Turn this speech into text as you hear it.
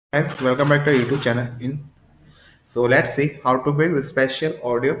Guys, welcome back to our YouTube channel. So let's see how to build the spatial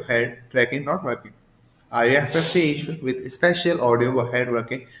audio head tracking not working. Are you experiencing issue with spatial audio head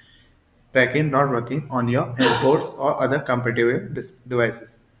working tracking not working on your AirPods or other compatible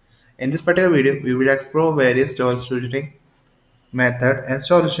devices? In this particular video, we will explore various troubleshooting method and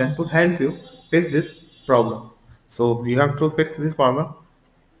solution to help you fix this problem. So you have to fix this problem.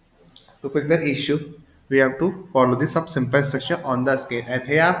 To fix the issue, we have to follow the some simple instruction on the screen. And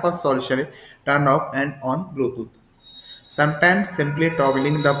here first solution is turn off and on Bluetooth. Sometimes simply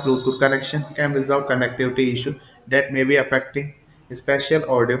toggling the Bluetooth connection can resolve connectivity issue that may be affecting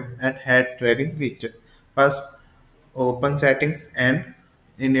spatial audio and head tracking feature. First, open settings and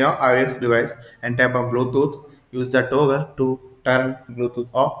in your iOS device and tap on Bluetooth. Use the toggle to turn Bluetooth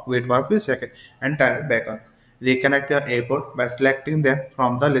off, wait for a few seconds and turn it back on. Reconnect your AirPod by selecting them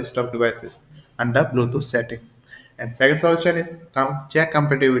from the list of devices under Bluetooth setting. And second solution is check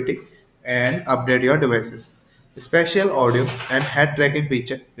compatibility and update your devices. Spatial audio and head tracking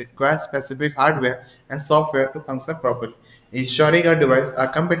feature require specific hardware and software to function properly. Ensuring your devices are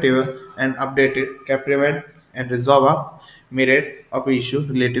compatible and updated can prevent and resolve a myriad of issues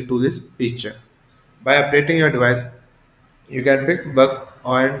related to this feature. By updating your device, you can fix bugs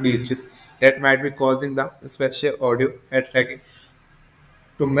or glitches that might be causing the spatial audio head tracking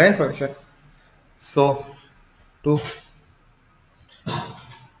to malfunction. So, to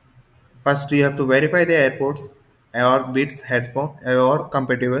first you have to verify the AirPods or Beats headphone or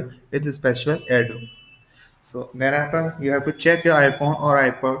compatible with special audio. So thereafter you have to check your iPhone or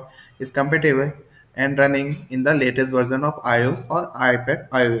iPod is compatible and running in the latest version of iOS or iPad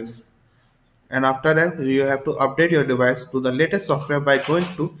iOS. And after that you have to update your device to the latest software by going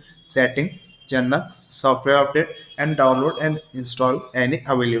to settings, general software update and download and install any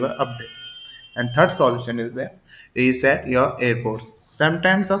available updates. And third solution is that reset your AirPods.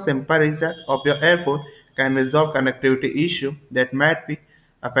 Sometimes a simple reset of your AirPod can resolve connectivity issue that might be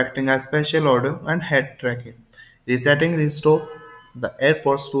affecting a special audio and head tracking. Resetting restore the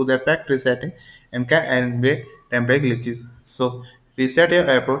AirPods to their factory setting and can eliminate temporary glitches. So reset your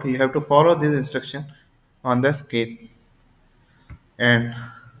AirPod. You have to follow this instruction on the screen. And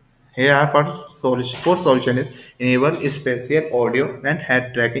here are fourth solution is enable spatial audio and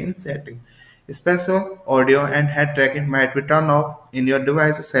head tracking setting. Spatial audio and head tracking might be turned off in your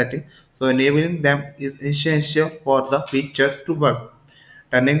device setting, so enabling them is essential for the features to work.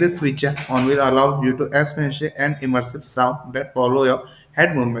 Turning this feature on will allow you to experience an immersive sound that follow your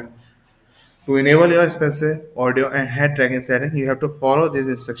head movement. To enable your spatial audio and head tracking setting, you have to follow this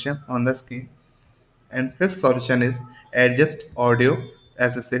instruction on the screen. And fifth solution is adjust audio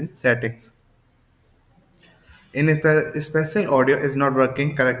accessory settings. In spatial audio is not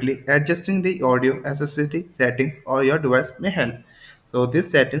working correctly, adjusting the audio accessory settings or your device may help. So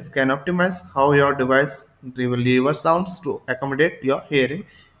these settings can optimize how your device delivers sounds to accommodate your hearing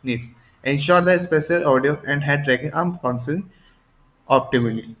needs. Ensure the spatial audio and head tracking are functioning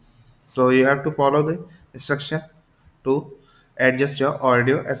optimally. So you have to follow the instruction to adjust your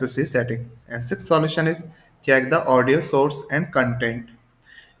audio accessory setting. And sixth solution is check the audio source and content.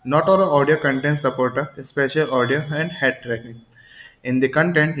 Not all audio content support a spatial audio and head tracking. In the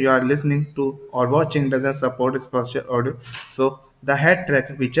content you are listening to or watching doesn't support spatial audio, so the head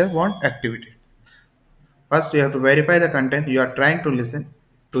tracking feature won't activate it. First, you have to verify the content you are trying to listen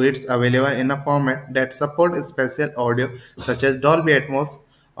to. It's available in a format that supports spatial audio such as Dolby Atmos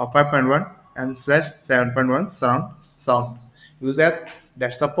or 5.1 and slash 7.1 sound. Use apps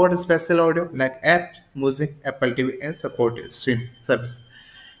that support spatial audio like apps, music, Apple TV, and support stream service.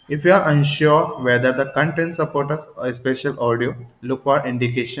 If you are unsure whether the content supports a spatial audio, look for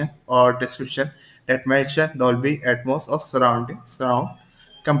indication or description that mention Dolby Atmos or surrounding sound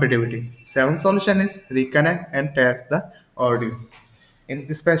compatibility. Seventh solution is reconnect and test the audio.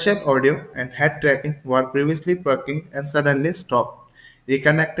 In spatial audio and head tracking were previously working and suddenly stopped.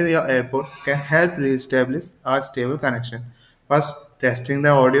 Reconnecting your AirPods can help reestablish a stable connection. First, testing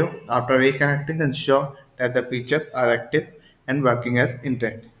the audio. After reconnecting, ensure that the features are active and working as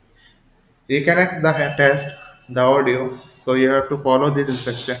intended. Reconnect the test the audio, so you have to follow this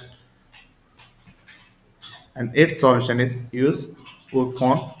instruction. And its solution is use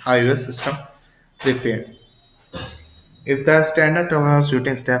UltFone iOS system repair. If the standard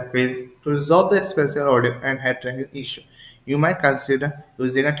troubleshooting step fails to resolve the spatial audio and head tracking issue, you might consider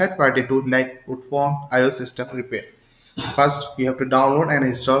using a third-party tool like UltFone iOS system repair. First, you have to download and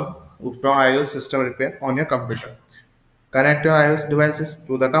install UltFone iOS system repair on your computer. Connect your iOS devices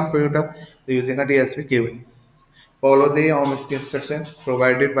to the computer using a DSP cable. Follow the on-screen instructions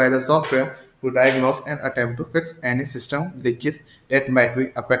provided by the software to diagnose and attempt to fix any system glitches that might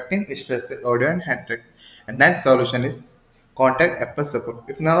be affecting specific audio and handling. And next solution is contact Apple support.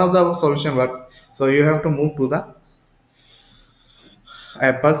 If none of the solution work, so you have to move to the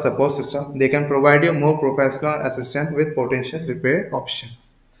Apple support system. They can provide you more professional assistance with potential repair option.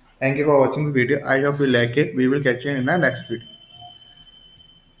 Thank you for watching the video. I hope you like it. We will catch you in the next video.